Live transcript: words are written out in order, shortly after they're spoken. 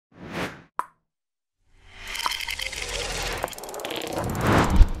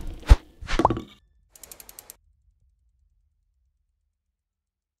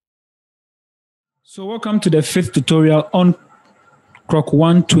So welcome to the fifth tutorial on Krok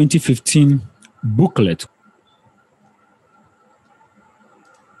 1 2015 booklet.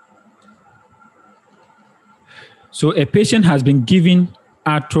 So a patient has been given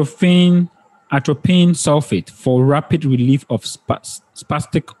atropine sulfate for rapid relief of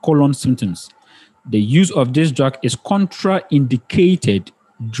spastic colon symptoms. The use of this drug is contraindicated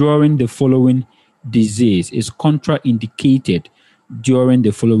during the following disease. Is contraindicated during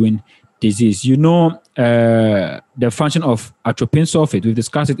the following disease. You know the function of atropine sulfate. We've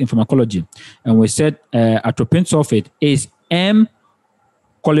discussed it in pharmacology. And we said atropine sulfate is M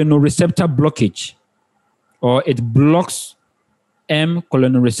cholinesterase blockage, or it blocks M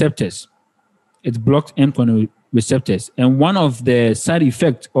cholinereceptors. It blocks M cholinereceptors. And one of the side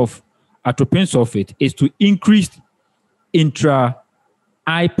effects of atropine sulfate is to increase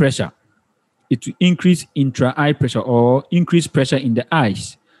intra-eye pressure. It will increase intra-eye pressure or increase pressure in the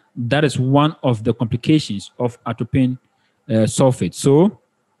eyes. That is one of the complications of atropine sulfate. So,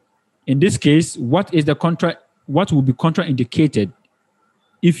 in this case, what will be contraindicated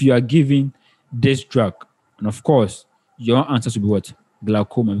if you are giving this drug? And of course, your answer should be what?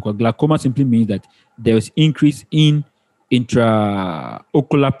 Glaucoma, because glaucoma simply means that there is increase in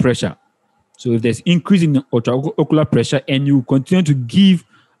intraocular pressure. So if there's increase in intraocular pressure and you continue to give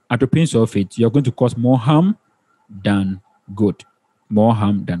atropine sulfate, you're going to cause more harm than good. More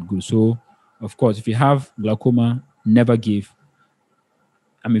harm than good. So, of course, if you have glaucoma, never give.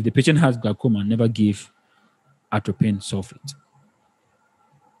 If the patient has glaucoma, never give atropine sulfate.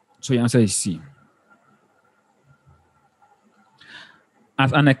 So your answer is C.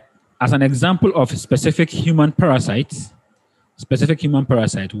 As an example of specific human parasites,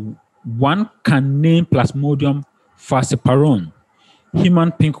 one can name Plasmodium falciparum,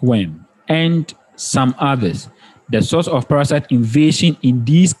 human pinkworm, and some others. The source of parasite invasion in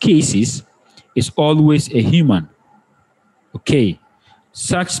these cases is always a human. Okay.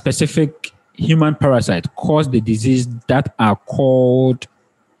 Such specific human parasites cause the disease that are called,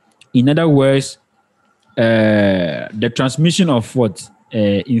 in other words, the transmission of what?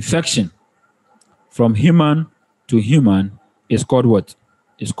 Infection from human to human is called what?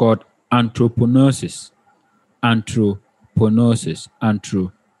 It's called anthraponosis. Anthraponosis.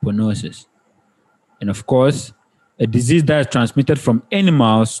 And of course, a disease that is transmitted from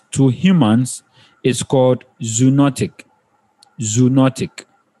animals to humans is called zoonotic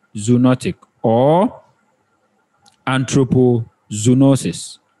or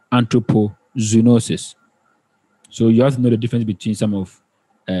anthropozoonosis. So you have to know the difference between some of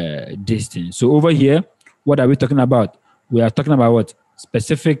these things. So over here, what are we talking about? We are talking about what?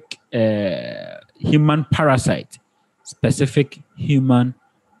 Specific human parasite. Specific human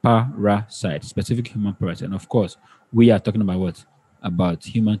parasite. And of course, we are talking about what? About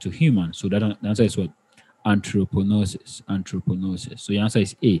human to human. So the answer is what? Anthraponosis. So your answer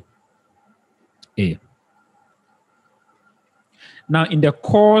is A. Now, in the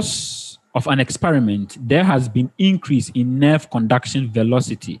course of an experiment, there has been increase in nerve conduction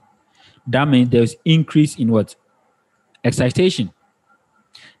velocity. That means there's increase in what? Excitation.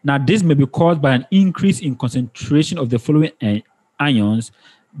 Now, this may be caused by an increase in concentration of the following ions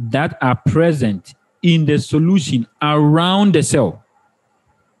that are present in the solution around the cell.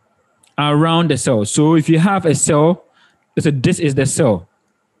 So if you have a cell, this is the cell.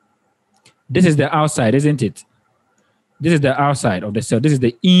 This is the outside, isn't it? This is the outside of the cell. This is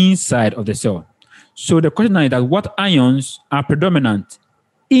the inside of the cell. So the question now is that what ions are predominant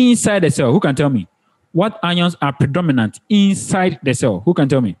inside the cell? Who can tell me? What ions are predominant inside the cell? Who can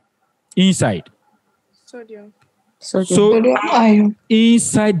tell me? Inside. Sodium ion.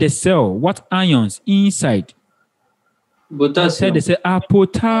 Inside the cell, what ions inside? Potassium. They say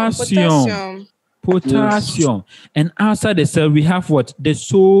potassium. Potassium. And outside the cell, we have what? The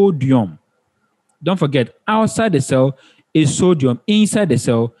sodium. Don't forget, outside the cell is sodium. Inside the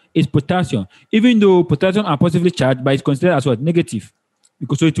cell is potassium. Even though potassium are positively charged, but it's considered as what? Negative.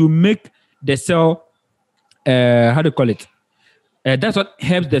 Because so it will make the cell, that's what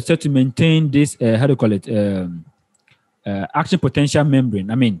helps the cell to maintain this, action potential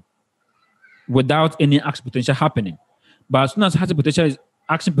membrane. Without any action potential happening. But as soon as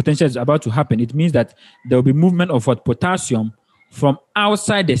action potential is about to happen, it means that there will be movement of what? Potassium from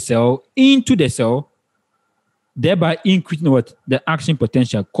outside the cell into the cell, thereby increasing what? The action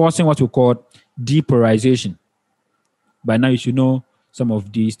potential, causing what we call depolarization. By now, you should know some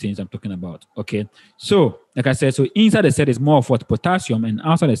of these things I'm talking about. Okay. So, like I said, so inside the cell is more of what? Potassium, and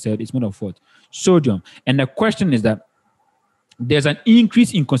outside the cell is more of what? Sodium. And the question is that there's an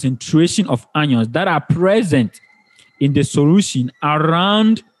increase in concentration of ions that are present in the solution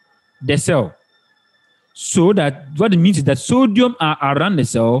around the cell. So that what it means is that sodium are around the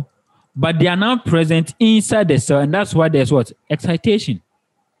cell, but they are now present inside the cell, and that's why there's what? Excitation,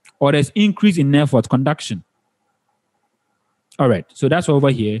 or there's increase in nerve conduction. All right, so that's over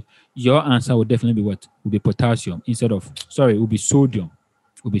here. Your answer would definitely be what? Would be potassium instead of, sorry, it would be sodium.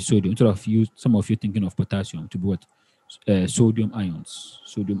 It would be sodium. Instead of you, some of you thinking of potassium to be what? Sodium ions.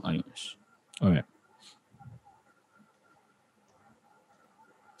 Sodium ions. All right.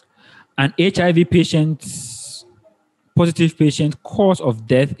 An HIV patient, positive patient, cause of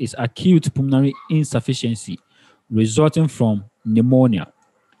death is acute pulmonary insufficiency resulting from pneumonia.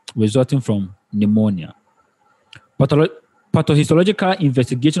 Pathological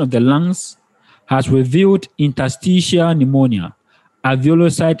investigation of the lungs has revealed interstitial pneumonia,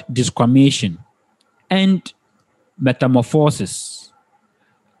 alveolocyte desquamation, and metamorphosis.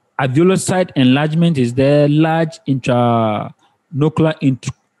 Alveolocyte enlargement is the large intranuclear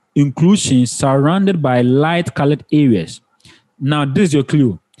inclusion surrounded by light-colored areas. Now, this is your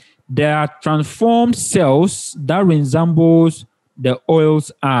clue. There are transformed cells that resembles the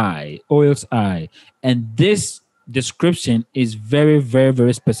oil's eye. And this description is very, very,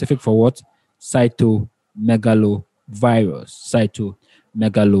 very specific for what? Cytomegalovirus.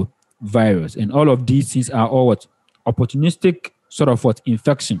 Cytomegalovirus. And all of these things are all what? Opportunistic sort of what?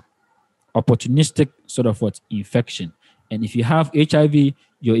 Infection. Opportunistic sort of what? Infection. And if you have HIV,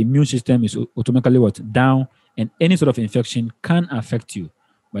 your immune system is automatically what? Down, and any sort of infection can affect you.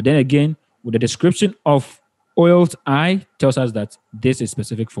 But then again, with the description of oil's eye tells us that this is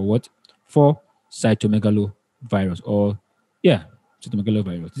specific for what? For cytomegalovirus, or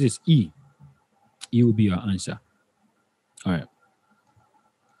cytomegalovirus. This is E. E will be your answer. All right.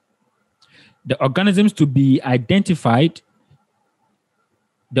 The organisms to be identified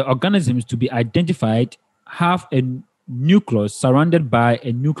have a nucleus surrounded by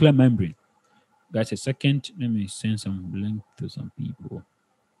a nuclear membrane. Guys, a second. Let me send some link to some people.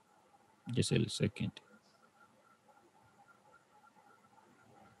 Just a second.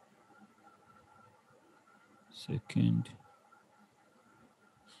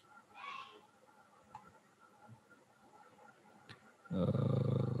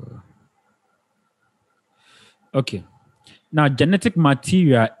 Okay. Now, genetic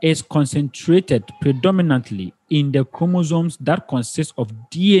material is concentrated predominantly in the chromosomes that consist of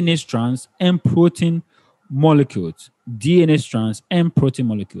DNA strands and protein molecules.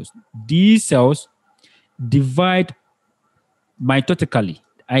 These cells divide mitotically,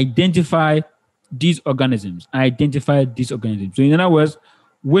 identify these organisms. So in other words,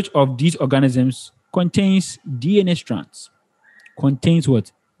 which of these organisms contains DNA strands? Contains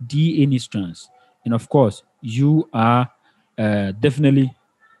what? DNA strands. And of course, you are definitely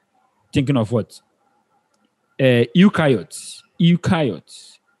thinking of what? Eukaryotes.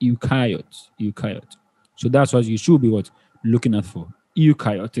 So that's what you should be what? Looking at for.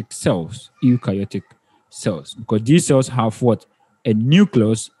 Eukaryotic cells. Because these cells have what? A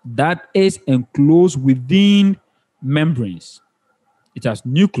nucleus that is enclosed within membranes. It has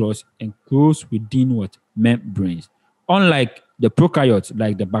nucleus enclosed within what? Membranes. Unlike the prokaryotes,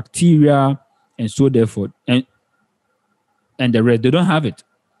 like the bacteria and so therefore, and the rest, they don't have it.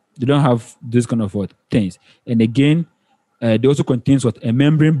 They don't have this kind of what? Things. And again, they also contains what? A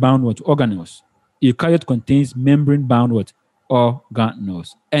membrane-bound what? Organelles. Eukaryote contains membrane-bound what?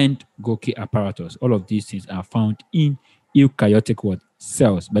 Organelles and Golgi apparatus. All of these things are found in eukaryotic what?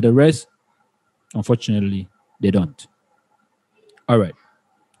 Cells. But the rest, unfortunately, they don't. All right.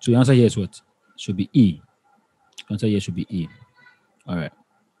 So the answer here is what? Should be E. The answer here should be E. All right.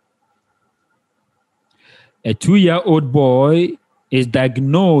 A 2-year-old boy is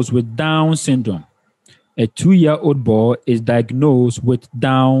diagnosed with Down syndrome. A 2-year-old boy is diagnosed with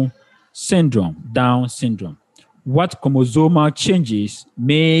Down syndrome. What chromosomal changes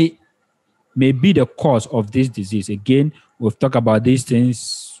may be the cause of this disease? Again, we've talked about these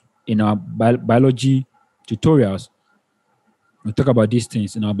things in our biology tutorials.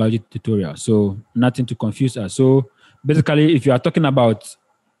 So nothing to confuse us. So basically, if you are talking about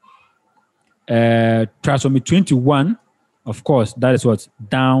trisomy 21, of course, that is what?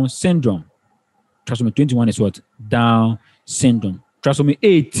 Down syndrome. Trisomy 21 is what? Down syndrome. Trisomy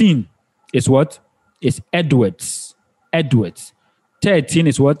 18 is what? It's Edwards. 13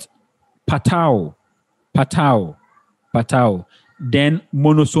 is what? Patau. Then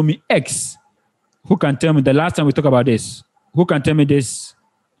monosomy X. Who can tell me the last time we talked about this? Who can tell me this?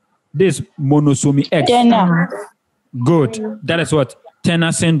 This monosomy X. Turner. Good. That is what?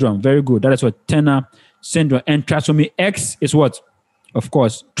 Turner syndrome. Very good. That is what? Turner syndrome. And trisomy X is what? Of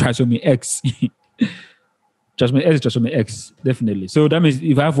course, trisomy X. Trisomy X is trisomy X, definitely. So that means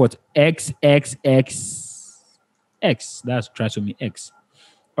if I have what? X, X, X, X, that's trisomy X.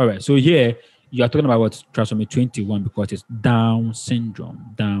 All right. So here you are talking about what? Trisomy 21 because it's Down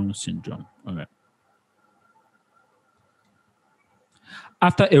syndrome. Down syndrome. All right.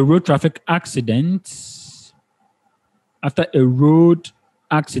 After a road accident, a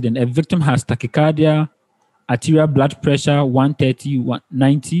victim has tachycardia, arterial blood pressure 130,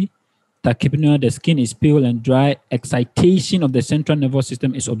 190, tachypnea, the skin is pale and dry, excitation of the central nervous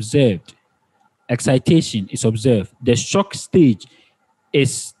system is observed. Excitation is observed. The shock stage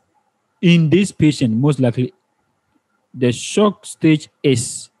is, in this patient, most likely, the shock stage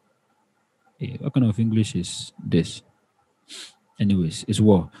is, what kind of English is this? Anyways, it's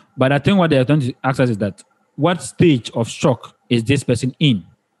war. But I think what they are trying to ask us is that what stage of shock is this person in?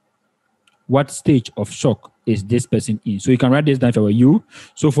 What stage of shock is this person in? So you can write this down if I were you.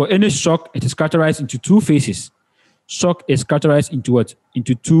 So for any shock, it is categorized into two phases. Shock is categorized into what?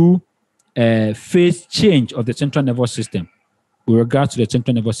 Into two phase change of the central nervous system. With regards to the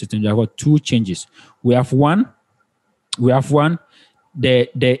central nervous system, there are two changes. We have one,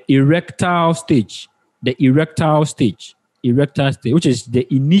 the erectile stage. The erectile stage, which is the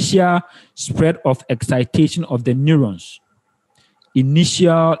initial spread of excitation of the neurons.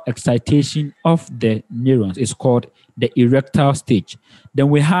 Initial excitation of the neurons is called the erectile stage. Then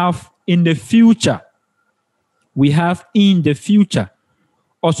we have in the future,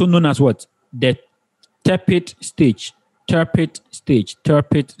 also known as what? The tepid stage. That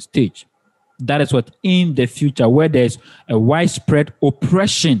is what in the future, where there's a widespread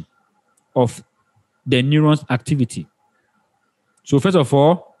oppression of the neurons' activity. So first of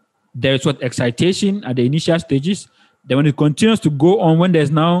all, there is what? Excitation at the initial stages. Then when it continues to go on, when there's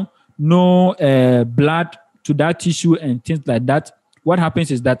now no blood to that tissue and things like that, what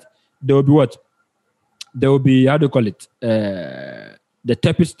happens is that there will be what? There will be, how do you call it? The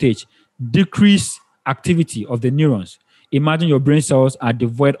tepid stage, decreased activity of the neurons. Imagine your brain cells are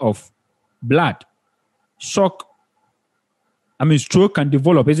devoid of blood. Stroke can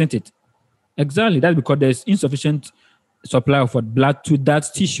develop, isn't it? Exactly. That's because there's insufficient supply of what? Blood to that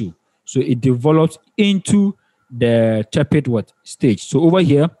tissue. So it develops into the tepid stage. So over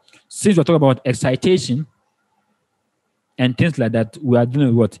here, since we're talking about excitation and things like that, we are dealing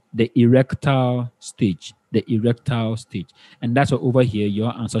with what? The erectile stage. And that's what over here,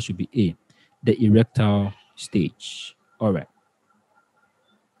 your answer should be A, the erectile stage. All right.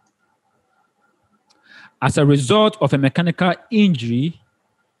 As a result of a mechanical injury,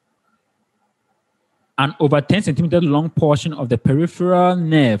 an over 10 centimeter long portion of the peripheral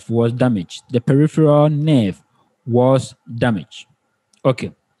nerve was damaged.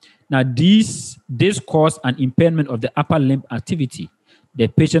 Okay. Now, this caused an impairment of the upper limb activity. The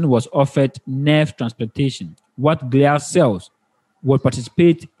patient was offered nerve transplantation. What glial cells will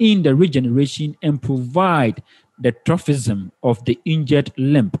participate in the regeneration and provide the trophism of the injured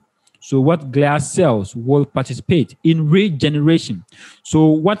limb? So what glial cells will participate in regeneration? So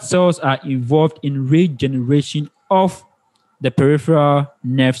what cells are involved in regeneration of the peripheral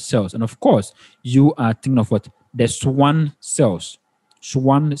nerve cells? And of course, you are thinking of what? The Schwann cells.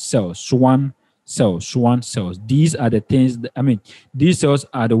 These are the things these cells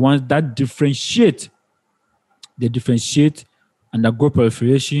are the ones that differentiate undergo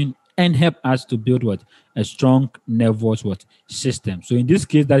proliferation and help us to build what? A strong nervous system. So in this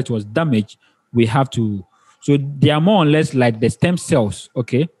case that it was damaged, we have to, so they are more or less like the stem cells,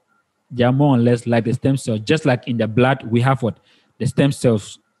 okay? They are more or less like the stem cells. Just like in the blood, we have what? The stem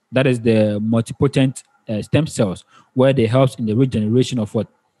cells. That is the multipotent stem cells, where they help in the regeneration of what?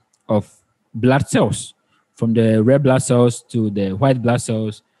 Of blood cells, from the red blood cells to the white blood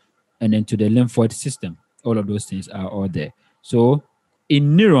cells, and then to the lymphoid system. All of those things are all there. So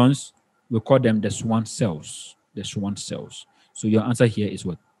in neurons, we call them the Schwann cells. So your answer here is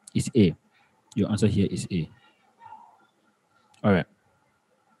what? Is A. Your answer here is A. All right.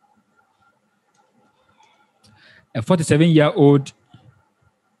 A 47-year-old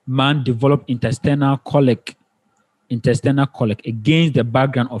man developed intestinal colic against the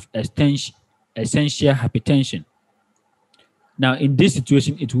background of essential hypertension. Now, in this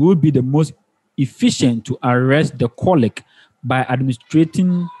situation, it will be the most efficient to arrest the colic by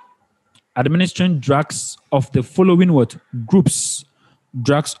administering drugs of the following groups.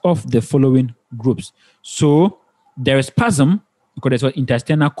 So there is spasm because there's what?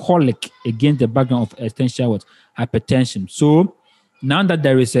 Intestinal colic against the background of essential hypertension. So now that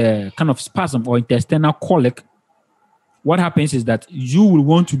there is a kind of spasm or intestinal colic, what happens is that you will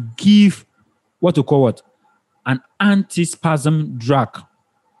want to give what to call an antispasm drug.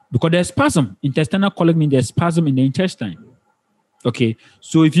 because there's spasm. Intestinal colic means there's spasm in the intestine. Okay,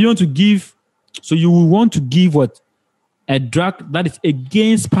 so if you want to give, so you will want to give what? A drug that is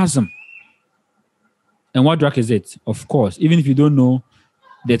against spasm. And what drug is it? Of course, even if you don't know,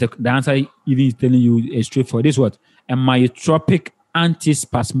 the answer even is telling you is straightforward. This is what? A myotropic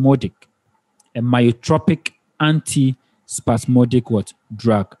antispasmodic. A myotropic antispasmodic what?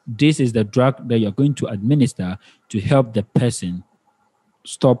 Drug. This is the drug that you're going to administer to help the person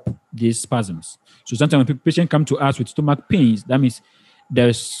stop these spasms. So sometimes when patients come to us with stomach pains, that means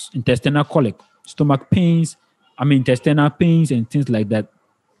there's intestinal colic, stomach pains, intestinal pains and things like that,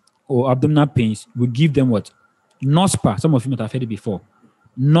 or abdominal pains, we give them what? Nospa. Some of you might have heard it before.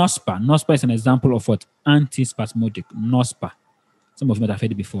 Nospa. Nospa is an example of what? Antispasmodic. Nospa. Some of you might have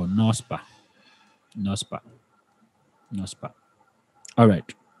heard it before. Nospa. All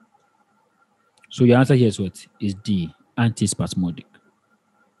right. So your answer here is what? Is D. Antispasmodic.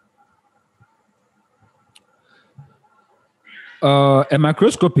 A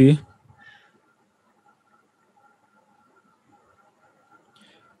microscopy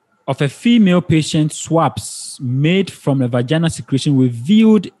of a female patient swabs made from a vaginal secretion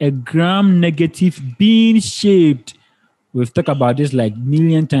revealed a gram-negative bean-shaped. We've talked about this like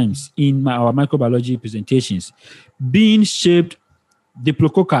million times in our microbiology presentations. Bean-shaped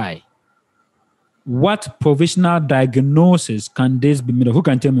diplococci. What provisional diagnosis can this be made of? Who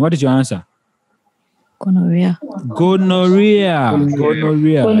can tell me? What is your answer? Gonorrhea.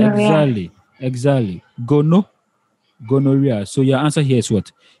 Exactly. Gonorrhea. So your answer here is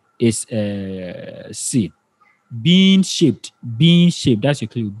what? Is C. Bean-shaped. That's your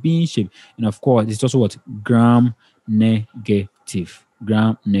clue. Bean-shaped. And of course, it's also what? Gram-negative.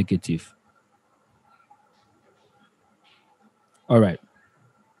 All right.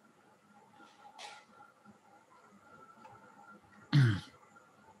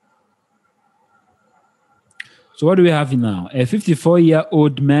 So what do we have now? A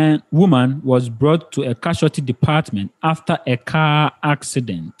 54-year-old woman was brought to a casualty department after a car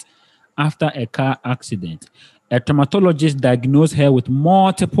accident. A traumatologist diagnosed her with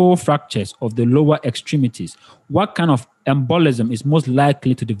multiple fractures of the lower extremities. What kind of embolism is most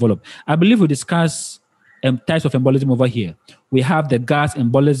likely to develop? I believe we discussed types of embolism over here. We have the gas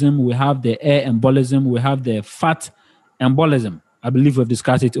embolism, we have the air embolism, we have the fat embolism. I believe we've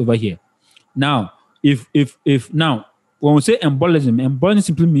discussed it over here. Now, if now when we say embolism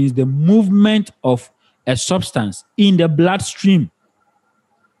simply means the movement of a substance in the bloodstream.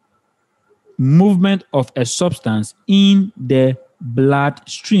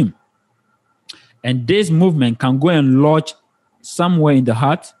 And this movement can go and lodge somewhere in the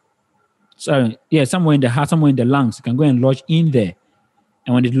heart. Somewhere in the heart, somewhere in the lungs. It can go and lodge in there.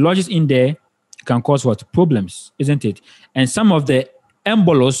 And when it lodges in there, it can cause what? Problems, isn't it? And some of the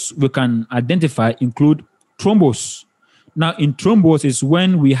embolus we can identify include thrombus. Now, in thrombus is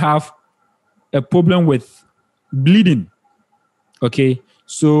when we have a problem with bleeding. Okay,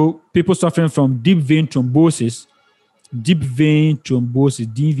 so people suffering from deep vein thrombosis,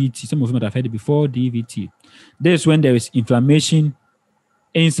 DVT. Some of you might have heard it before, DVT. This is when there is inflammation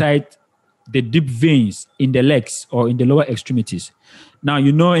inside the deep veins in the legs or in the lower extremities. Now,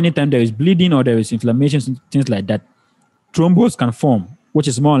 anytime there is bleeding or there is inflammation, things like that, thrombus can form, which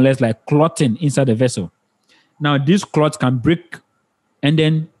is more or less like clotting inside the vessel. Now, these clots can break and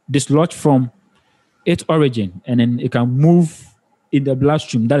then dislodge from its origin, and then it can move in the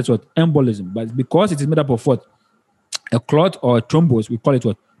bloodstream. That is what? Embolism. But because it is made up of what? A clot or a thrombus, we call it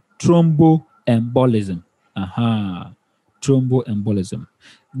what? Thromboembolism. Thromboembolism.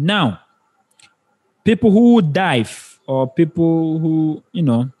 Now, people who dive or people who,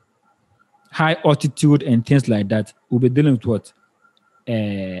 high altitude and things like that will be dealing with what?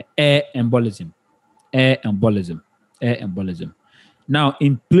 Air embolism. Now,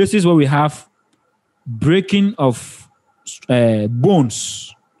 in places where we have breaking of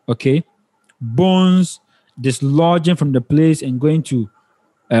bones, okay, bones dislodging from the place and going to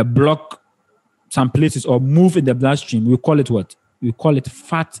block some places or move in the bloodstream, we call it what? We call it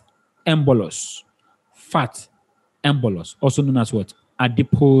fat embolus. Also known as what?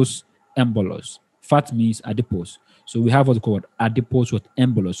 Adipose embolus. Fat means adipose. So we have what's called adipose with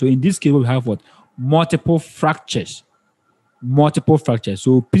embolus. So in this case, we have what? Multiple fractures.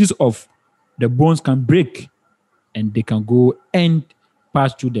 So pieces of the bones can break and they can go and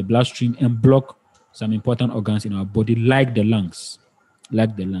pass through the bloodstream and block some important organs in our body, like the lungs.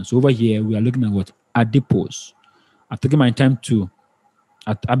 So over here, we are looking at what? Adipose. I've taken my time to,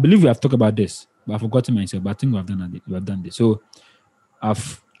 I believe we have talked about this, but I've forgotten myself, but I think we have done this. So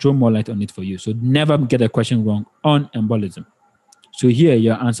I've thrown more light on it for you. So never get a question wrong on embolism. So here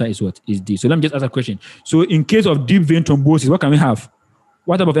your answer is what? Is D. So let me just ask a question. So in case of deep vein thrombosis, what can we have?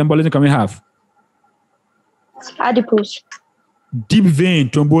 What type of embolism can we have? Adipose. Deep vein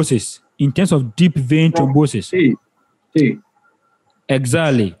thrombosis. In terms of deep vein thrombosis. T.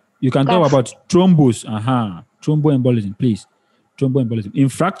 Exactly. You can talk about thrombus. Thromboembolism, please. Thromboembolism. In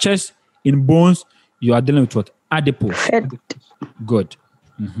fractures, in bones, you are dealing with what? Adipose. Good.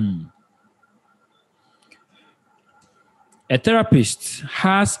 A therapist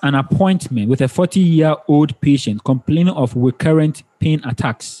has an appointment with a 40-year-old patient complaining of recurrent pain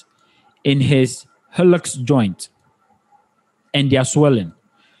attacks in his hallux joint and they are swelling.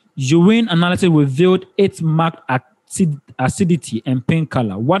 Urine analysis revealed it marked acidity and pain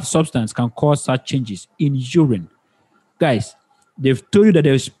color. What substance can cause such changes in urine? Guys, they've told you that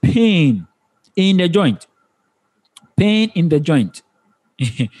there's pain in the joint. Pain in the joint.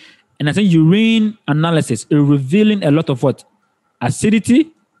 And I think urine analysis is revealing a lot of what?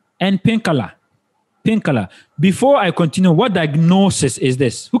 Acidity and pain color. Pain color. Before I continue, what diagnosis is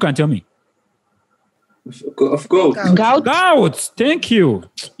this? Who can tell me? Of gout. Gout. Thank you.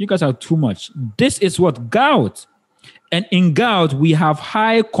 You guys are too much. This is what? Gout. And in gout, we have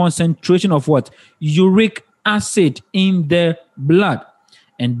high concentration of what? Uric acid in the blood.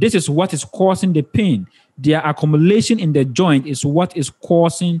 And this is what is causing the pain. Their accumulation in the joint is what is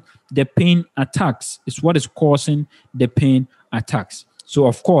causing the pain attacks. It's what is causing the pain attacks. So,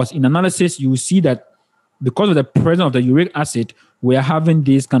 of course, in analysis, you will see that because of the presence of the uric acid, we are having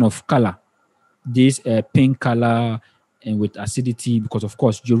this kind of color, this pain color, and with acidity, because, of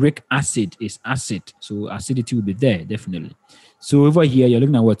course, uric acid is acid. So, acidity will be there, definitely. So, over here, you're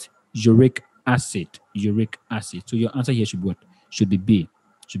looking at what? Uric acid. Uric acid. So, your answer here should be what? Should be B.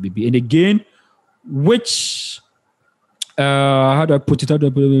 Should be B. And again, which how do I put it?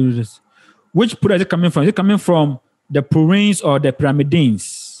 Which product is it coming from? Is it coming from the purines or the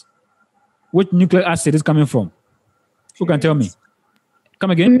pyrimidines? Which nucleic acid is coming from? Who can tell me? Come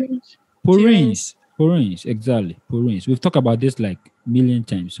again? Purines. Purines, exactly. Purines. We've talked about this like a million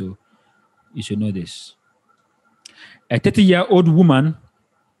times, so you should know this. A 30-year-old woman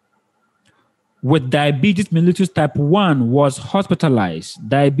with diabetes mellitus type 1 was hospitalized.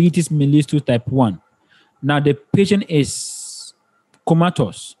 Diabetes mellitus type 1. Now the patient is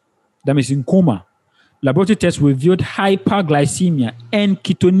comatose. That means in coma. Laboratory tests revealed hyperglycemia and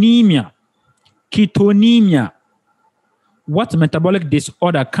ketonemia. Ketonemia. What metabolic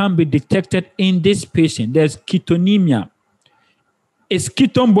disorder can be detected in this patient? There's ketonemia. Is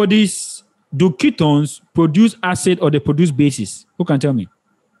ketone bodies, do ketones produce acid or they produce bases? Who can tell me?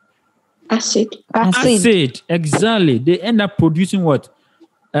 Acid. Acid, exactly. They end up producing what?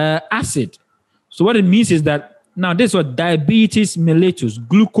 Acid. So what it means is that now this is what diabetes mellitus,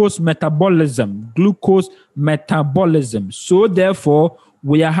 glucose metabolism. So therefore,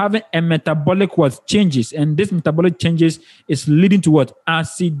 we are having a metabolic what changes, and this metabolic changes is leading to what?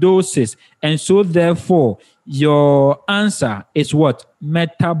 Acidosis. And so therefore, your answer is what?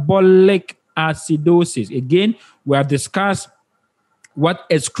 Metabolic acidosis. Again, we have discussed what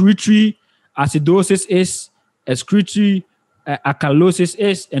excretory acidosis is, excretory alkalosis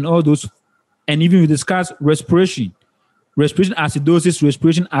is, and all those. And even we discussed respiration acidosis,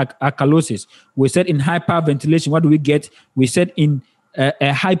 respiration alkalosis. We said in hyperventilation, what do we get? We said in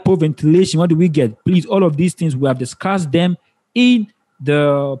a hypoventilation, what do we get? Please, all of these things, we have discussed them in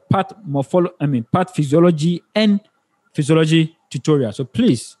the part physiology and physiology tutorial. So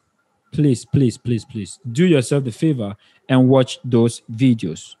please do yourself the favor and watch those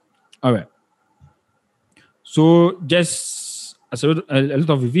videos. All right. So just as a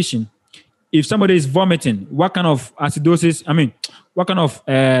little of revision, if somebody is vomiting, what kind of acidosis, what kind of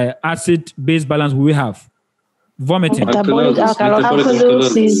acid-base balance will we have? Vomiting. Metabolic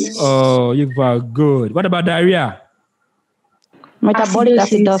alkalosis. Oh, you are good. What about diarrhea? Metabolic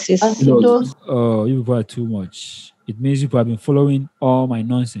acidosis. Oh, you are too much. It means you have been following all my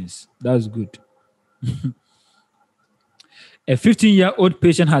nonsense. That's good. A 15-year-old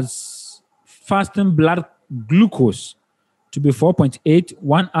patient has fasting blood glucose to be 4.8.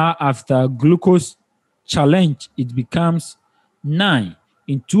 1 hour after glucose challenge, it becomes 9.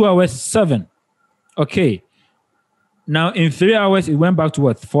 In 2 hours, 7. Okay. Now, in 3 hours, it went back to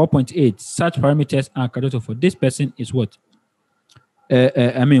what? 4.8. Such parameters are characteristic for this person is what?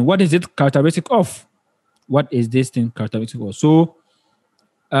 What is it characteristic of? What is this thing characteristic of? So,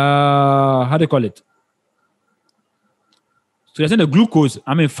 how do you call it? So, you're saying the glucose,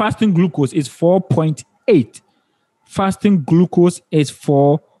 fasting glucose is 4.8. Fasting glucose is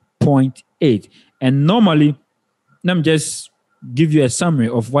 4.8. And normally, let me just give you a summary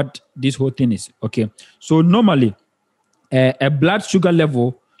of what this whole thing is. Okay. So normally, a blood sugar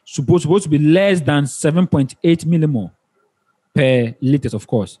level supposed to be less than 7.8 millimole per liters, of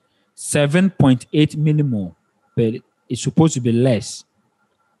course. 7.8 millimole per is supposed to be less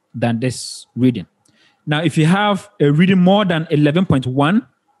than this reading. Now, if you have a reading more than 11.1,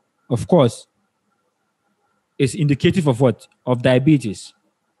 of course, it's indicative of what? Of diabetes.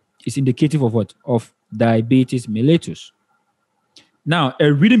 It's indicative of what? Of diabetes mellitus. Now,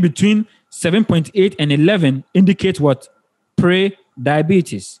 a reading between 7.8 and 11 indicates what?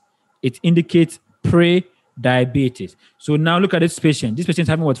 Pre-diabetes. It indicates pre-diabetes. So now look at this patient. This patient is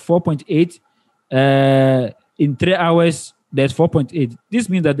having what? 4.8. In 3 hours, there's 4.8. This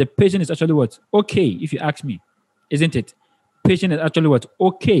means that the patient is actually what? Okay, if you ask me. Isn't it? Patient is actually what?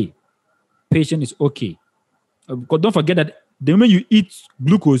 Okay. Patient is okay. Because don't forget that the moment you eat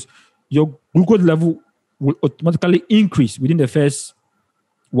glucose, your glucose level will automatically increase within the first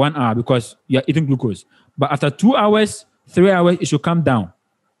 1 hour because you are eating glucose. But after 2 hours, 3 hours, it should come down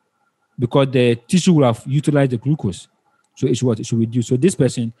because the tissue will have utilized the glucose. So it should what? It should reduce. So this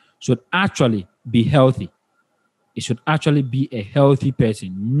person should actually be healthy. It should actually be a healthy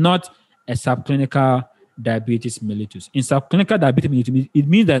person, not a subclinical diabetes mellitus. In subclinical diabetes mellitus, it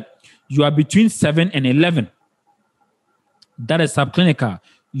means that you are between 7 and 11. That is subclinical.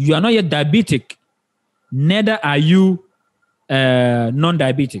 You are not yet diabetic, neither are you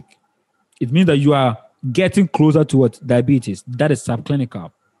non-diabetic. It means that you are getting closer towards diabetes. That is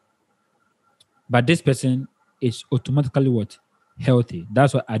subclinical. But this person is automatically what? Healthy.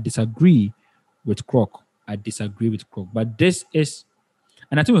 That's why I disagree with Krok. I disagree with Krok. But this is,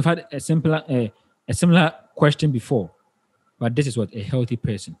 and I think we've had a similar question before. But this is what? A healthy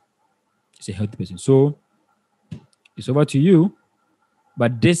person. It's a healthy person. So it's over to you.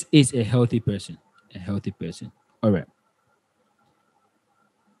 But this is a healthy person. A healthy person. All right.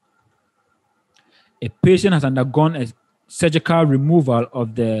 A patient has undergone a surgical removal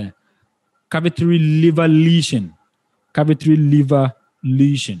of the cavitary liver lesion. Cavitary liver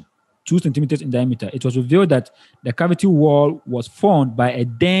lesion. 2 centimeters in diameter. It was revealed that the cavity wall was formed by a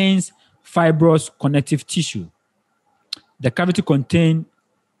dense fibrous connective tissue. The cavity contained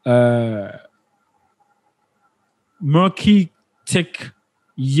murky, thick,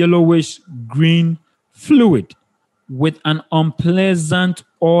 yellowish green fluid with an unpleasant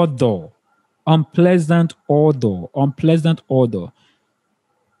odor. Unpleasant odor.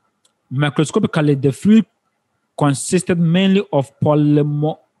 Microscopically, the fluid consisted mainly of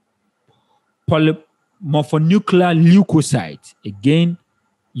polymorphonuclear leukocytes. Again,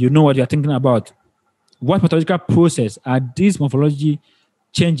 you know what you're thinking about. What pathological process are these morphology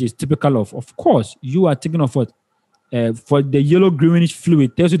changes typical of? Of course, you are thinking of what? For the yellow greenish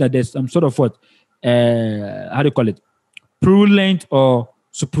fluid, tells you that there's some sort of what? How do you call it? Purulent or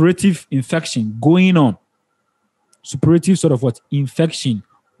suppurative infection going on. Suppurative sort of what? Infection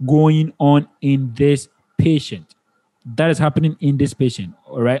going on in this patient. That is happening in this patient,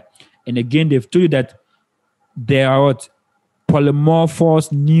 all right? And again, they've told you that there are what?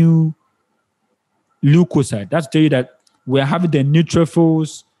 Polymorphous new leukocyte. That's to tell you that we're having the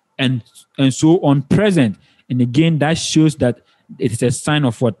neutrophils and so on present. And again, that shows that it is a sign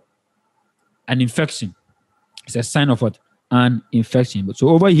of what? An infection. It's a sign of what? An infection. But so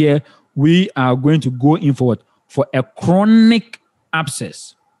over here, we are going to go in for what? For a chronic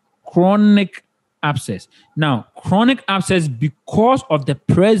abscess. Chronic abscess. Now, chronic abscess because of the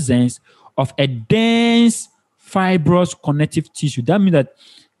presence of a dense fibrous connective tissue. That means that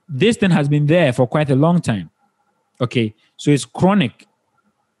this thing has been there for quite a long time. Okay, so it's chronic.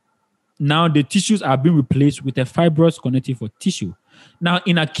 Now the tissues are being replaced with a fibrous connective tissue. Now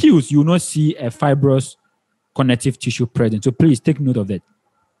in acute, you will not see a fibrous connective tissue present. So please take note of that.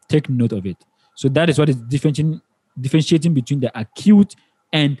 Take note of it. So that is what is differentiating between the acute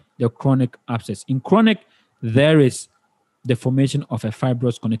and the chronic abscess. In chronic, there is the formation of a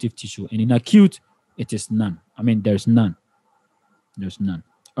fibrous connective tissue. And in acute, it is none. I mean, there's none. There's none.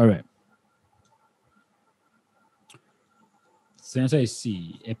 All right. So answer is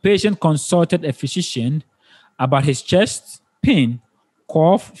C. A patient consulted a physician about his chest pain,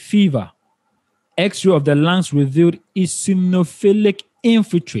 cough, fever. X-ray of the lungs revealed eosinophilic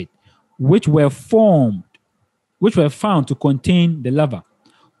infiltrate, which were found to contain the larva.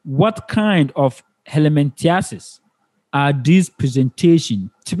 What kind of helminthiasis are these presentations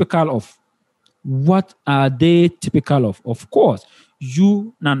typical of? What are they typical of? Of course,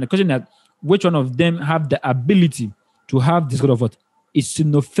 now the question that which one of them have the ability to have this sort of what?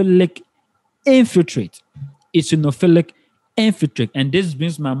 Eosinophilic infiltrate. Eosinophilic infiltrate. And this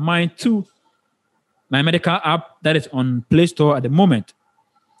brings my mind to my medical app that is on Play Store at the moment.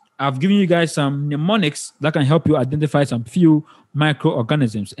 I've given you guys some mnemonics that can help you identify some few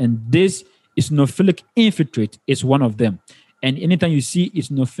microorganisms, and this eosinophilic infiltrate is one of them. And anytime you see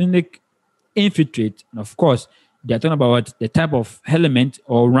eosinophilic infiltrate, and of course, they're talking about the type of element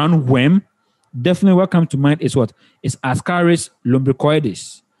or roundworm. Definitely what comes to mind is what? Is Ascaris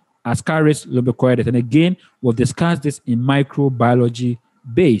lumbricoides. Ascaris lumbricoides. And again, we'll discuss this in microbiology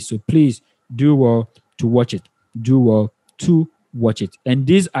base. So please do well to watch it. Do well to watch it. And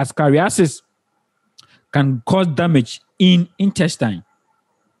these ascariasis can cause damage in intestine.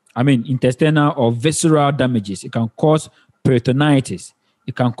 I mean, intestinal or visceral damages. It can cause peritonitis.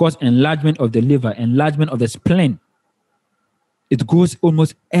 It can cause enlargement of the liver, enlargement of the spleen. It goes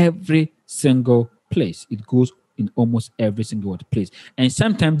almost every single place. It goes in almost every single place. And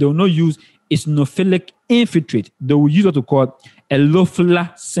sometimes they will not use eosinophilic infiltrate. They will use what we call a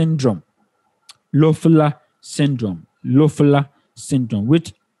Loeffler syndrome. Loeffler syndrome. Loeffler syndrome,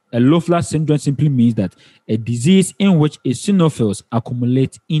 which a Loeffler syndrome simply means that a disease in which eosinophils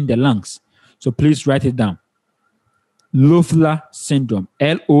accumulate in the lungs. So please write it down. Loeffler syndrome.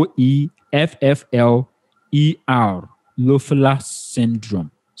 Loeffler. Loeffler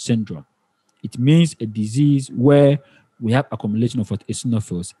syndrome. It means a disease where we have accumulation of what?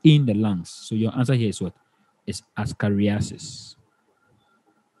 Eosinophils in the lungs. So your answer here is what? Is ascariasis.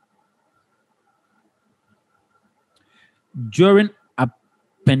 During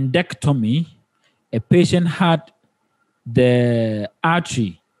appendectomy, a patient had the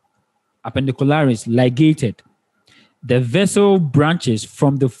artery appendicularis ligated. The vessel branches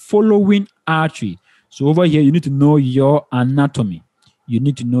from the following artery. So over here, you need to know your anatomy. So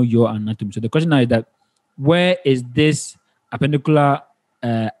the question now is that where is this appendicular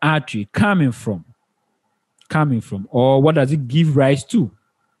artery coming from? Or what does it give rise to?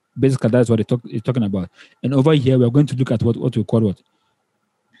 Basically, that's what it's talking about. And over here, we're going to look at what we call what?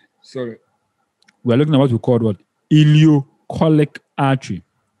 Sorry. We're looking at what we call what? Ileocolic artery.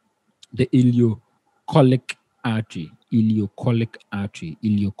 The ileocolic artery.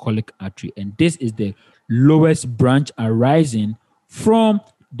 And this is the lowest branch arising from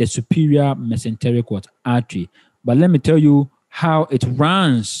the superior mesenteric artery. But let me tell you how it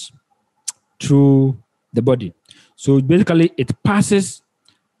runs through the body. So basically, it passes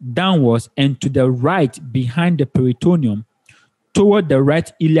downwards and to the right behind the peritoneum toward the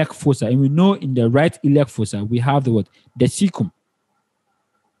right iliac fossa. And we know in the right iliac fossa, we have the what? The cecum.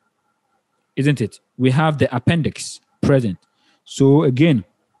 Isn't it? We have the appendix present. So again,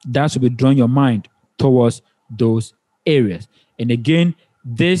 that should be drawing your mind towards those areas. And again,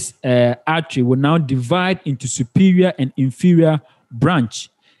 this artery will now divide into superior and inferior branch.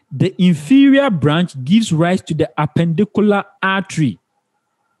 The inferior branch gives rise to the appendicular artery.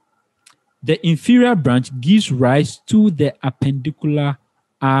 The inferior branch gives rise to the appendicular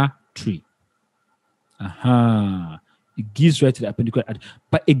artery. It gives rise to the appendicular artery.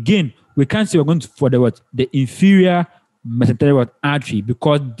 But again, we can't say we're going for the what? The inferior mesenteric artery,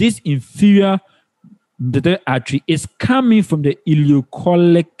 because this inferior mesenteric artery is coming from the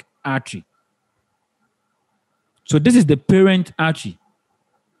ileocolic artery. So this is the parent artery.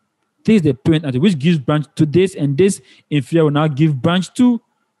 This is the parent artery, which gives branch to this, and this inferior will now give branch to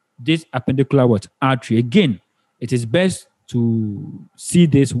this appendicular artery. Again, it is best to see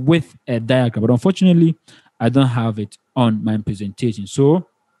this with a diagram, but unfortunately, I don't have it on my presentation. So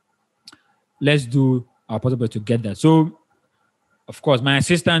let's do our possible to get that. So, of course, my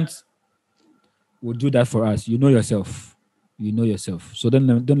assistant will do that for us. You know yourself. So don't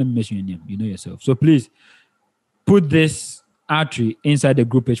let me mention your name. You know yourself. So please put this artery inside the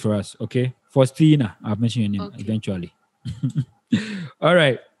group page for us, okay? Faustina, I've mentioned your name eventually. All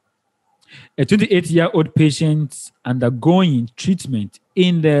right. A 28-year-old patient undergoing treatment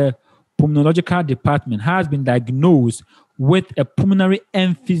in the pulmonological department has been diagnosed with a pulmonary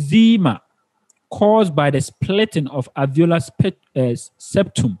emphysema caused by the splitting of alveolar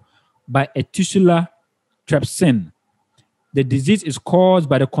septum by a tisular trypsin. The disease is caused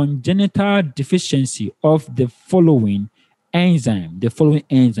by the congenital deficiency of the following enzyme.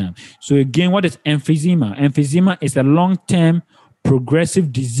 So again, what is emphysema? Emphysema is a long-term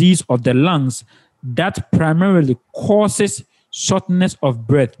progressive disease of the lungs that primarily causes shortness of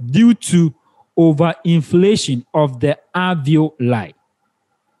breath due to overinflation of the alveoli.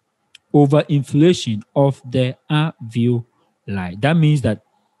 That means that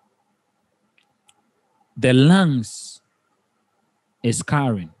the lungs is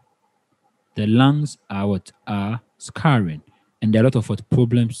scarring. The lungs are scarring, and there are a lot of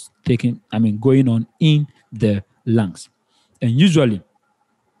problems going on in the lungs. And usually,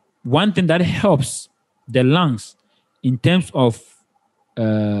 one thing that helps the lungs in terms of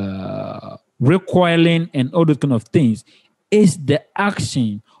recoiling, and all those kind of things, is the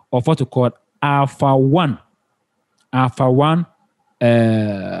action of what we call alpha 1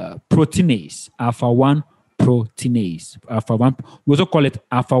 proteinase. Alpha 1 proteinase. Alpha 1. We also call it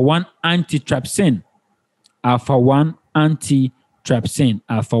alpha 1 antitrypsin. Alpha 1 antitrypsin.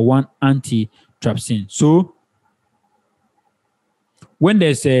 Alpha 1 antitrypsin. So when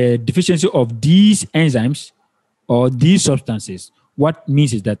there's a deficiency of these enzymes or these substances, what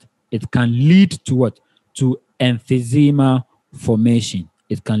means is that it can lead to what? To emphysema formation.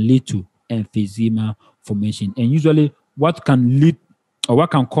 It can lead to emphysema formation. And usually what can lead or what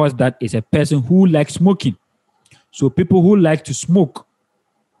can cause that is a person who likes smoking. So people who like to smoke,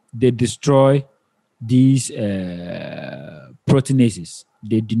 they destroy these proteinases.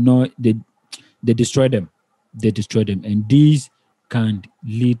 They destroy them. They destroy them. And these can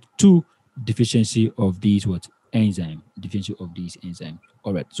lead to deficiency of these enzyme. Deficiency of these enzymes.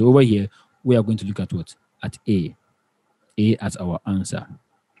 All right. So over here, we are going to look at what? At A. A as our answer.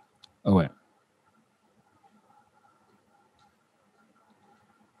 All right.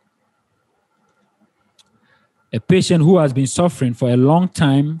 A patient who has been suffering for a long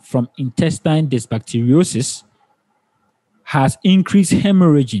time from intestine dysbacteriosis has increased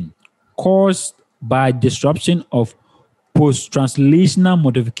hemorrhaging caused by disruption of post-translational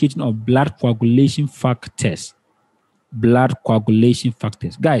modification of blood coagulation factors. Blood coagulation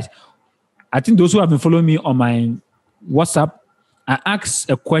factors. Guys, I think those who have been following me on my WhatsApp, I asked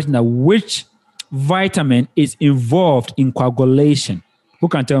a question that which vitamin is involved in coagulation? Who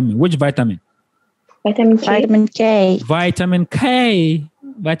can tell me? Which vitamin? Vitamin K. Vitamin K. Vitamin K.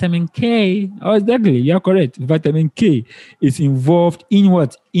 Vitamin K. Oh, exactly. You're correct. Vitamin K is involved in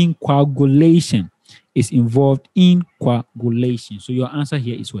what? In coagulation. Is involved in coagulation. So your answer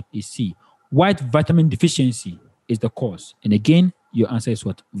here is what? Is C. White vitamin deficiency is the cause. And again, your answer is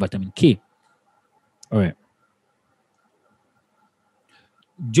what? Vitamin K. All right.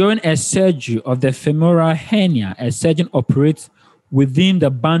 During a surgery of the femoral hernia, a surgeon operates within the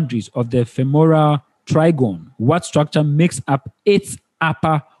boundaries of the femoral trigone. What structure makes up its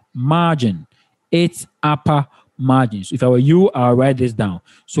upper margin? Its upper margin. So if I were you, I'll write this down.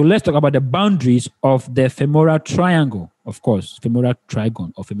 So let's talk about the boundaries of the femoral triangle. Of course, femoral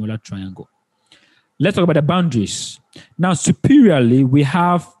trigone or femoral triangle. Let's talk about the boundaries. Now, superiorly, we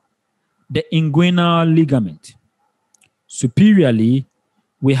have the inguinal ligament. Superiorly,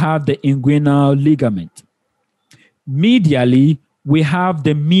 we have the inguinal ligament. Medially, we have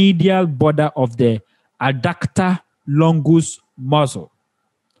the medial border of the adductor longus muscle.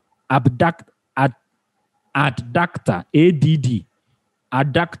 Adductor, ADD,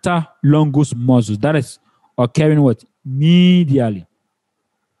 adductor longus muscle. That is occurring what? Medially.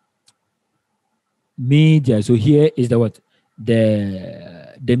 Medial. So here is the what?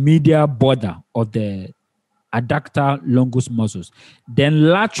 The medial border of the adductor longus muscles. Then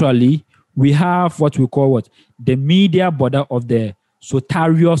laterally, we have what we call what? The medial border of the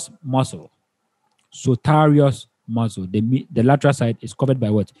soterius muscle. Soterius muscle. The lateral side is covered by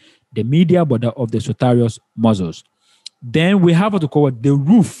what? The medial border of the soterius muscles. Then we have what we call what? The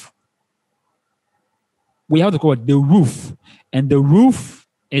roof. We have to call it the roof. And the roof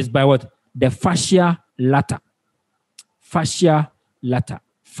is by what? The fascia lata. Fascia lata.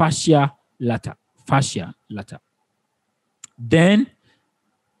 Fascia lata. Fascia lata. Then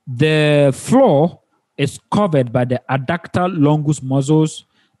the floor is covered by the adductor longus muscles,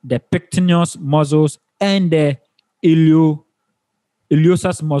 the pectineus muscles, and the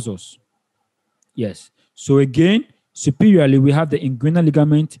iliopsoas muscles. Yes. So again, superiorly, we have the inguinal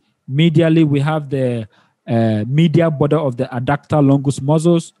ligament. Medially, we have the medial border of the adductor longus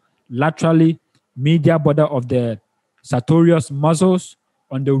muscles. Laterally, medial border of the sartorius muscles.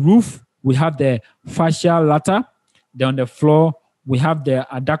 On the roof, we have the fascia lata. Then on the floor, we have the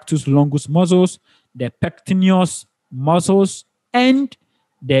adductus longus muscles, the pectineus muscles, and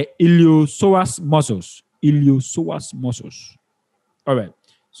the iliopsoas muscles. Iliopsoas muscles. All right.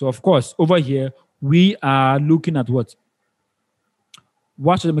 So, of course, over here, we are looking at what?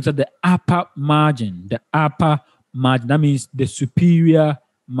 What should make up the upper margin? The upper margin. That means the superior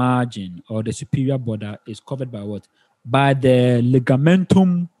margin or the superior border is covered by what? By the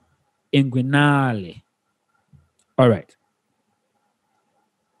ligamentum inguinale. All right.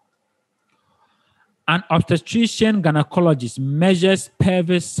 An obstetrician gynecologist measures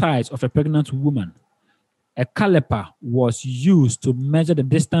pelvis size of a pregnant woman. A caliper was used to measure the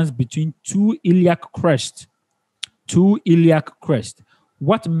distance between two iliac crests. Two iliac crests.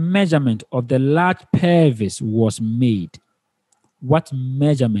 What measurement of the large pelvis was made? What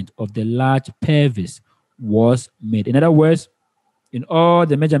measurement of the large pelvis was made? In other words, In all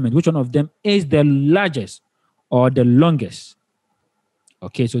the measurements, which one of them is the largest or the longest?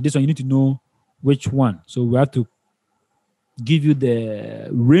 Okay, so this one you need to know which one. So we have to give you the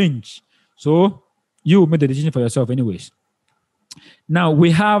range. So you will make the decision for yourself anyways. Now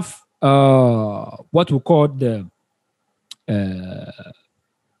we have what we call the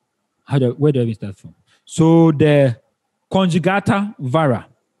where do I even start from? So the conjugata vara.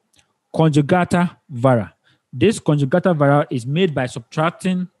 Conjugata vara. This conjugata vara is made by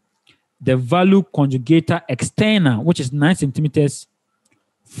subtracting the value conjugata externa, which is 9 centimeters,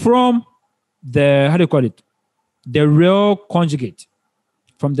 from the, how do you call it? The real conjugate.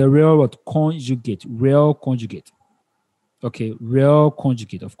 From the real what? Conjugate. Real conjugate. Okay, real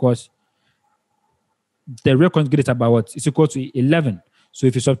conjugate. Of course, the real conjugate is about what? It's equal to 11. So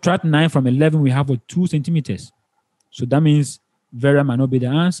if you subtract 9 from 11, we have 2 centimeters. So that means Vera might not be the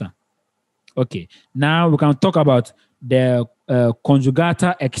answer. Okay, now we can talk about the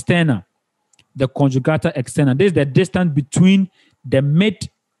conjugata externa. The conjugata externa. This is the distance between the mid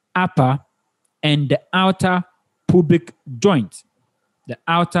upper and the outer pubic joint. The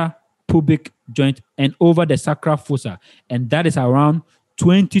outer pubic joint and over the sacral fossa. And that is around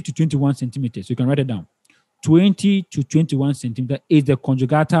 20 to 21 centimeters. You can write it down. 20 to 21 centimeters is the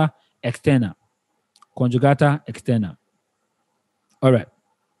conjugata externa. Conjugata externa. All right.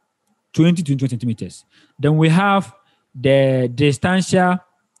 20 to 21 centimeters. Then we have the distantia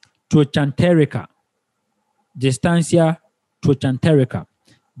trochanterica. Distantia trochanterica.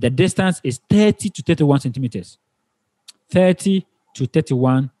 The distance is 30 to 31 centimeters. 30 to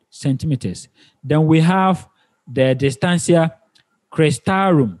 31 centimeters. Then we have the distantia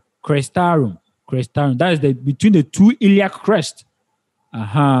crestarum. Crestarum. Crestarum. That is between the two iliac crests.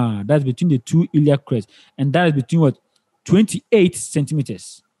 That's between the two iliac crests. And that is between what? 28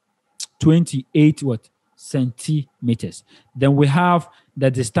 centimeters. 28 what? Centimeters. Then we have the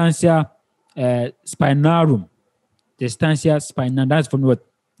distantia spinarum. Distantia spinarum. That's from what?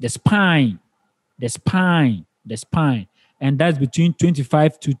 The spine. The spine. The spine. And that's between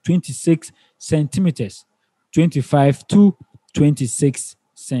 25 to 26 centimeters. 25 to 26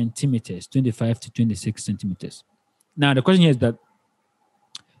 centimeters. 25 to 26 centimeters. Now the question here is that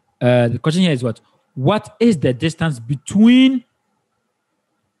what? What is the distance between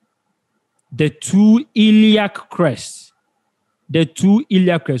the two iliac crests? The two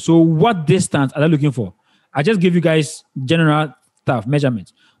iliac crests. So what distance are they looking for? I just give you guys general stuff,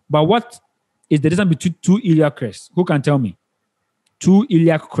 measurements. But what is the distance between two iliac crests? Who can tell me? Two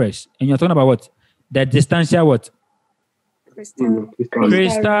iliac crests. And you're talking about what? The distantia what?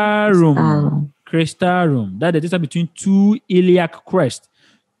 Crestarum. Crestarum. That's the distance between two iliac crests.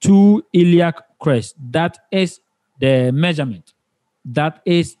 Two iliac crests. That is the measurement. That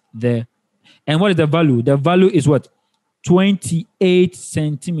is the... And what is the value? The value is what? 28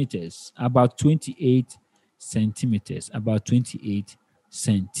 centimeters. About 28 centimeters. About 28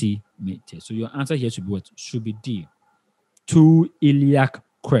 centimeters. So your answer here should be what? Should be D. Two iliac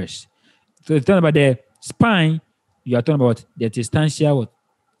crests. So if you're talking about the spine, you are talking about the distantia what?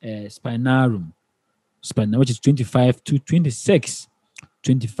 Spinarum. Spinarum, which is 25 to 26.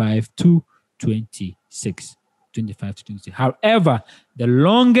 25 to 26. 25 to 26. However, the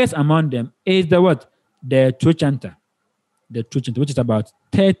longest among them is the what? The trochanter. The trochanter, which is about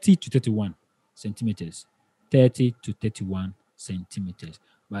 30 to 31 centimeters. 30 to 31 centimeters.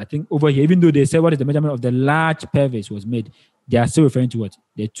 But I think over here, even though they say what is the measurement of the large pelvis was made, they are still referring to what?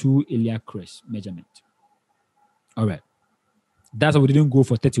 The two iliac crest measurement. All right. That's why we didn't go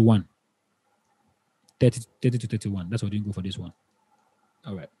for 31. 30 to 31. That's why we didn't go for this one.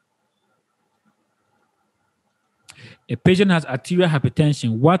 All right. A patient has arterial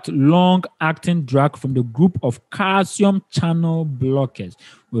hypertension. What long-acting drug from the group of calcium channel blockers?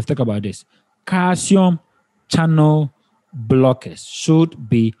 We'll talk about this. Calcium channel blockers should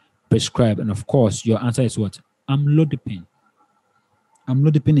be prescribed. And of course, your answer is what? Amlodipine.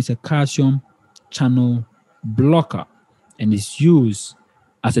 Amlodipine is a calcium channel blocker and is used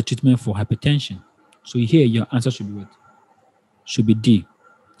as a treatment for hypertension. So here, your answer should be what? Should be D.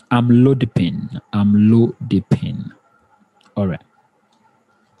 Amlodipine. Amlodipine. All right.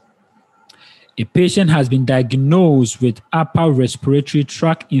 A patient has been diagnosed with upper respiratory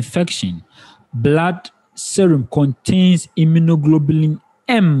tract infection. Blood serum contains immunoglobulin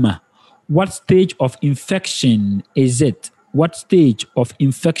M. What stage of infection is it? What stage of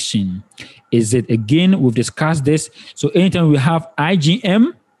infection is it? Again, we've discussed this. So anytime we have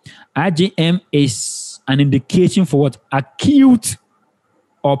IgM, IgM is an indication for what? Acute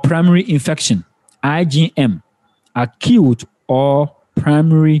or primary infection. IgM, acute or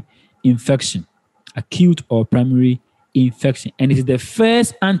primary infection. Acute or primary infection, and it is the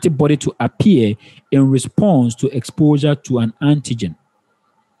first antibody to appear in response to exposure to an antigen.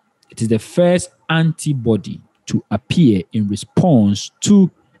 It is the first antibody to appear in response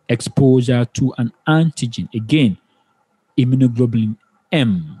to exposure to an antigen. Again, immunoglobulin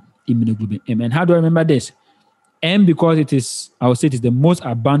M. Immunoglobulin M. And how do I remember this? M, because I would say it is the most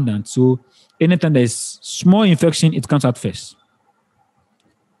abundant. So anytime there is small infection, it comes out first.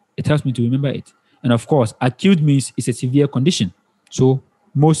 It helps me to remember it. And of course, acute means it's a severe condition. So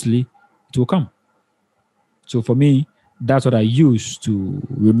mostly it will come. So for me, that's what I use to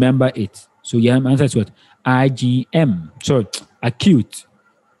remember it. So your answer is what? IgM. Sorry, acute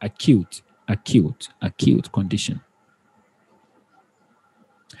condition.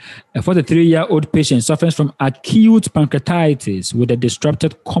 A 43-year-old patient suffers from acute pancreatitis with a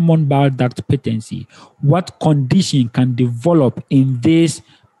disrupted common bile duct patency. What condition can develop in this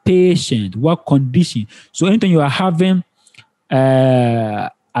patient? What condition? So anytime you are having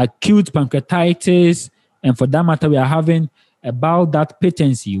acute pancreatitis, and for that matter, we are having a bile duct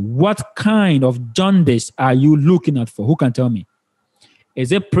patency, what kind of jaundice are you looking at for? Who can tell me?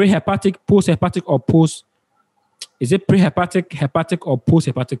 Is it pre-hepatic, post-hepatic, or post? Is it pre-hepatic, hepatic, or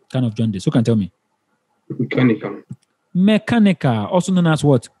post-hepatic kind of jaundice? Who can tell me? Mechanical. Mechanical, also known as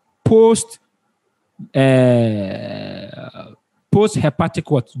what?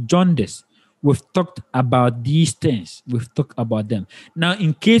 Post-hepatic what? Jaundice. We've talked about these things. We've talked about them. Now,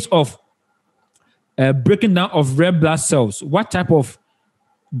 in case of breaking down of red blood cells, what type of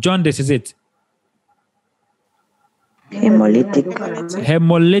jaundice is it? Hemolytic.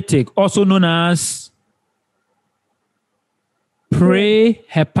 Hemolytic, also known as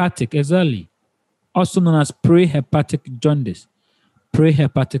pre-hepatic, exactly. Also known as pre-hepatic jaundice.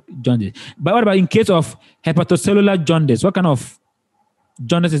 Pre-hepatic jaundice. But what about in case of hepatocellular jaundice? What kind of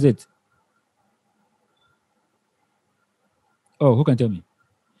jaundice is it? Oh, who can tell me?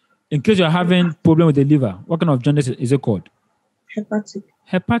 In case you're having problem with the liver, what kind of jaundice is it called? Hepatic.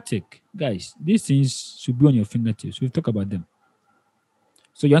 Hepatic. Guys, these things should be on your fingertips. We'll talk about them.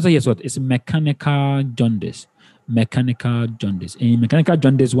 So your answer here is what? It's mechanical jaundice. Mechanical jaundice. And in mechanical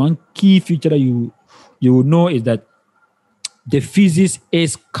jaundice, one key feature that you will know is that the feces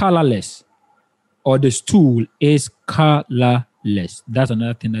is colorless or the stool is colorless. That's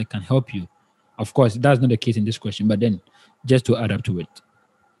another thing that can help you. Of course, that's not the case in this question, but then just to add up to it.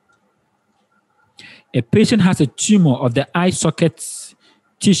 A patient has a tumor of the eye socket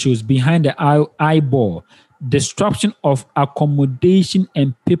tissues behind the eyeball. Disruption of accommodation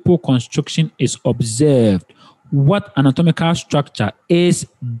and pupil construction is observed. What anatomical structure is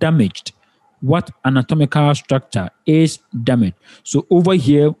damaged? What anatomical structure is damaged? So over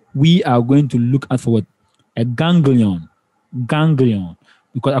here, we are going to look at for what? A ganglion. Ganglion.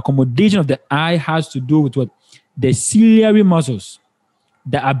 Because accommodation of the eye has to do with what? The ciliary muscles.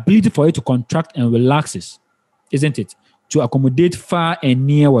 The ability for it to contract and relaxes, isn't it? To accommodate far and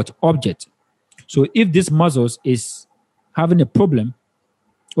near what? Object. So if this muscles is having a problem,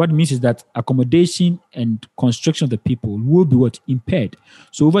 what it means is that accommodation and construction of the pupil will be what? Impaired.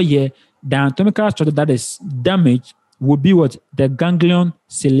 So over here, the anatomical structure that is damaged will be what? The ganglion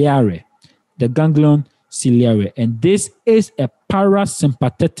ciliare. The ganglion ciliare. And this is a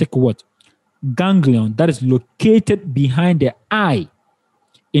parasympathetic what? Ganglion that is located behind the eye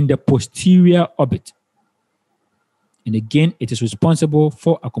in the posterior orbit. And again, it is responsible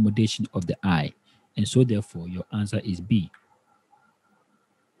for accommodation of the eye. And so therefore, your answer is B.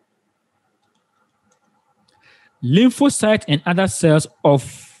 Lymphocytes and other cells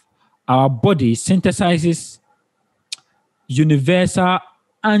of our body synthesizes universal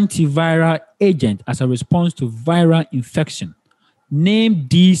antiviral agent as a response to viral infection. Name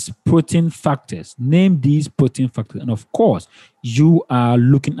these protein factors. Name these protein factors. And of course, you are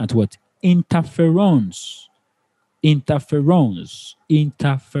looking at what? Interferons. Interferons.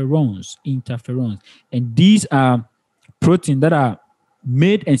 Interferons. Interferons. And these are proteins that are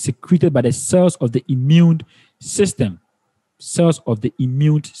made and secreted by the cells of the immune system. Cells of the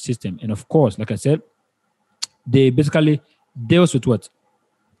immune system. And of course, like I said, they basically deals with what?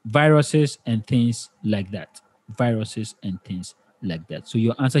 Viruses and things like that. Viruses and things like that. So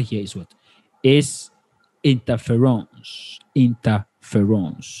your answer here is what? Is interferons.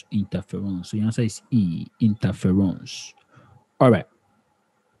 Interferons. Interferons. So your answer is E. Interferons. All right.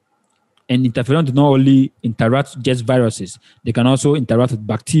 And interferons do not only interact with just viruses. They can also interact with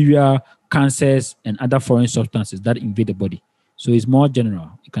bacteria, cancers, and other foreign substances that invade the body. So it's more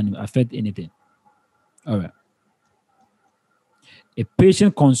general. It can affect anything. All right. A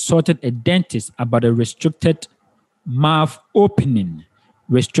patient consulted a dentist about a restricted mouth opening.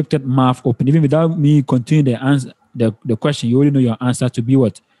 Restricted mouth opening. Even without me continuing the the question, you already know your answer to be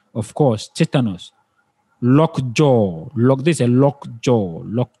what? Of course, tetanus. Lockjaw. This is a lockjaw.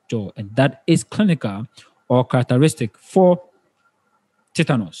 And that is clinical or characteristic for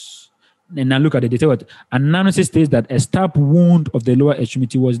tetanus. And now look at the detail. Analysis states that a stab wound of the lower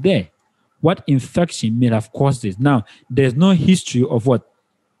extremity was there. What infection may have caused this? Now, there's no history of what?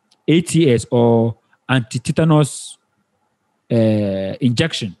 ATS or anti-tetanus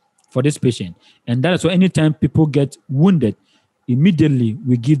injection for this patient. And that is why anytime people get wounded, immediately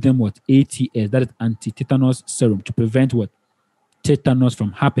we give them what? ATS, that is anti-tetanus serum, to prevent what? Tetanus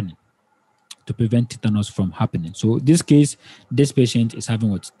from happening. To prevent tetanus from happening. So in this case, this patient is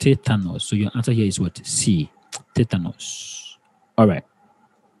having what? Tetanus. So your answer here is what? C, tetanus. All right.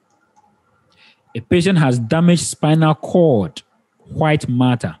 A patient has damaged spinal cord, white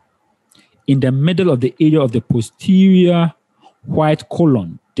matter, in the middle of the area of the posterior white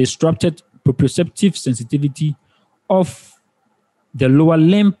colon, disrupted proprioceptive sensitivity of the lower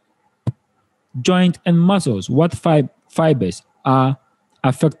limb, joint, and muscles. What fibers are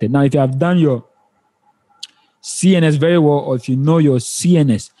affected? Now, if you have done your CNS very well, or if you know your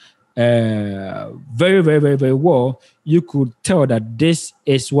CNS very, very, very, very well, you could tell that this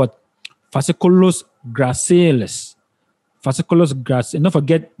is what? Fasciculus gracilis. Fasciculus gracilis. And don't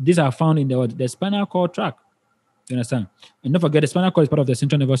forget, these are found in the spinal cord tract. You understand? And don't forget, the spinal cord is part of the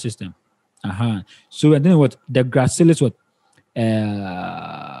central nervous system. So, and then what? The gracilis, what?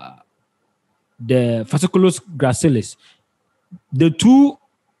 The fasciculus gracilis. The two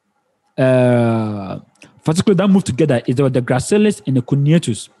fascicles that move together is the gracilis and the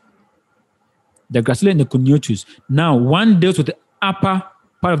cuneatus. The gracilis and the cuneatus. Now, one deals with the upper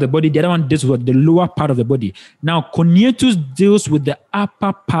part of the body, the other one deals with the lower part of the body. Now, cuneatus deals with the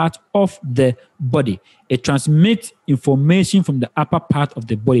upper part of the body. It transmits information from the upper part of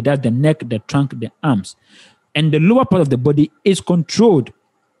the body. That's the neck, the trunk, the arms. And the lower part of the body is controlled,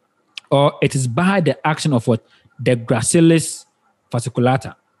 or it is by the action of what? The gracilis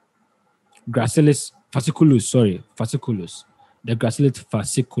fasciculata. Gracilis fasciculus, fasciculus. The gracilis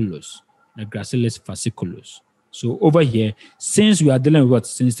fasciculus. The gracilis fasciculus. So over here, since we are dealing with what?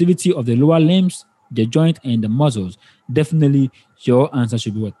 Sensitivity of the lower limbs, the joint, and the muscles, definitely your answer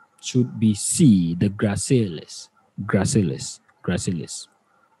should be what? Should be C, the gracilis. Gracilis.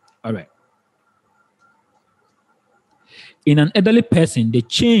 All right. In an elderly person, the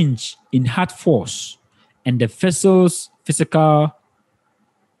change in heart force and the vessel's physical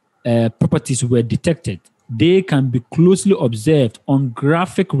properties were detected. They can be closely observed on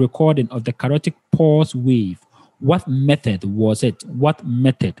graphic recording of the carotid pulse wave. What method was it?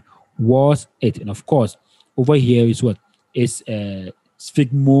 And of course, over here is what? Is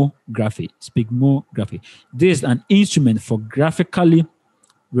sphygmography. This is an instrument for graphically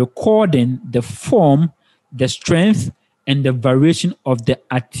recording the form, the strength, and the variation of the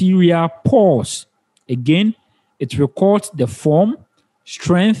arterial pulse. Again, it records the form,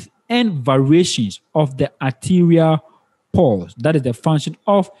 strength, and variations of the arterial pulse. That is the function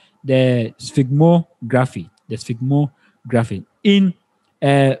of the sphygmography. In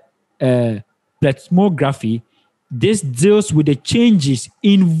plethysmography, this deals with the changes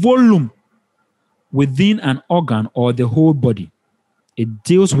in volume within an organ or the whole body. It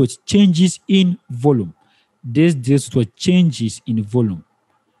deals with changes in volume. This deals with changes in volume.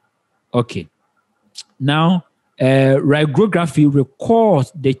 Okay. Now, radiography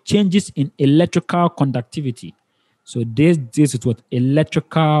records the changes in electrical conductivity. So this deals with what?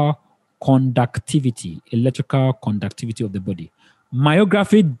 Electrical conductivity of the body.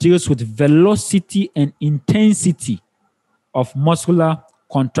 Myography deals with velocity and intensity of muscular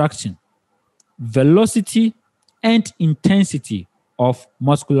contraction. Velocity and intensity of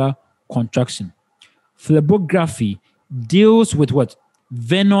muscular contraction. Phlebography deals with what?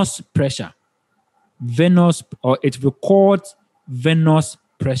 Venous pressure. It records venous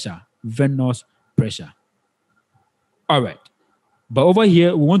pressure. All right. But over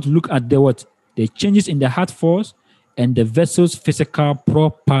here, we want to look at the changes in the heart force and the vessel's physical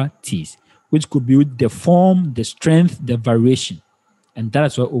properties, which could be the form, the strength, the variation. And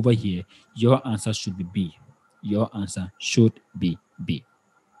that's why over here, your answer should be B.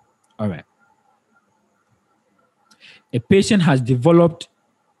 All right. A patient has developed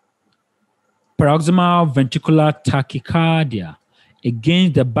paroxysmal ventricular tachycardia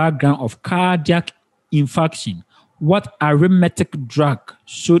against the background of cardiac infarction. What arithmetic drug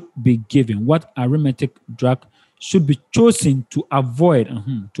should be given? What arithmetic drug should be chosen to avoid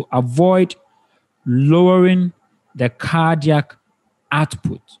lowering the cardiac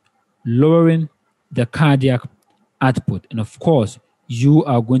output? And of course, you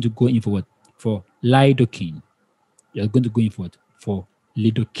are going to go in for what? For lidocaine. You're going to go in for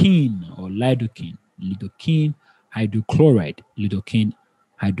lidocaine or lidocaine, lidocaine hydrochloride, lidocaine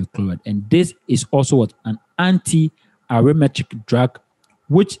hydrochloride. And this is also what? An anti-aromatic drug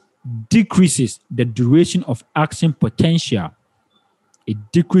which decreases the duration of action potential. It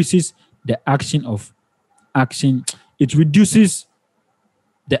decreases the action of action. It reduces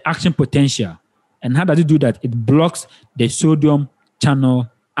the action potential. And how does it do that? It blocks the sodium channel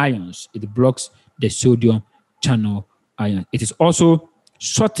ions. It blocks the sodium channel ions. It is also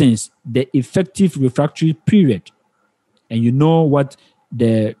shortens the effective refractory period. And you know what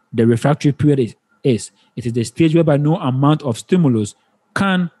the refractory period is. It is the stage whereby no amount of stimulus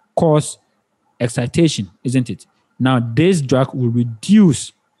can cause excitation, isn't it? Now, this drug will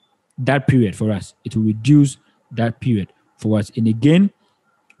reduce that period for us. It will reduce that period for us. And again,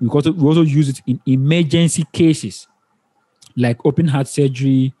 we also use it in emergency cases like open heart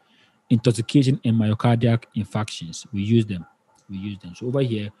surgery, intoxication, and myocardial infarctions. We use them. So over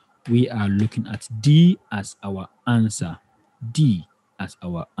here, we are looking at D as our answer. D as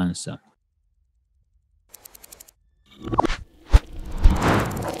our answer.